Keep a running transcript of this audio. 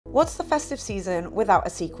What's the festive season without a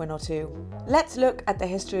sequin or two? Let's look at the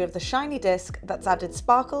history of the shiny disc that's added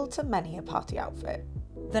sparkle to many a party outfit.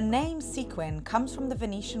 The name sequin comes from the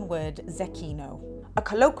Venetian word zecchino, a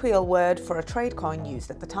colloquial word for a trade coin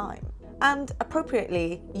used at the time. And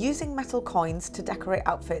appropriately, using metal coins to decorate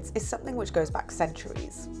outfits is something which goes back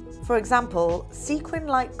centuries. For example,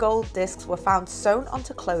 sequin-like gold discs were found sewn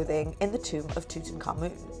onto clothing in the tomb of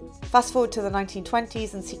Tutankhamun. Fast forward to the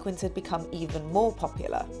 1920s and sequins had become even more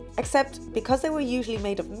popular. Except because they were usually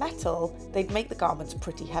made of metal, they'd make the garments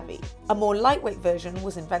pretty heavy. A more lightweight version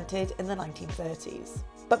was invented in the 1930s.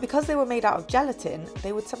 But because they were made out of gelatin,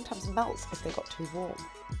 they would sometimes melt if they got too warm.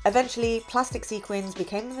 Eventually, plastic sequins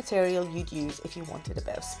became the material you'd use if you wanted a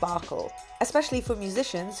bit of sparkle, especially for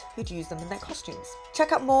musicians who'd use them in their costumes.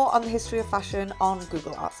 Check out more on the history of fashion on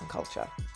Google Arts and Culture.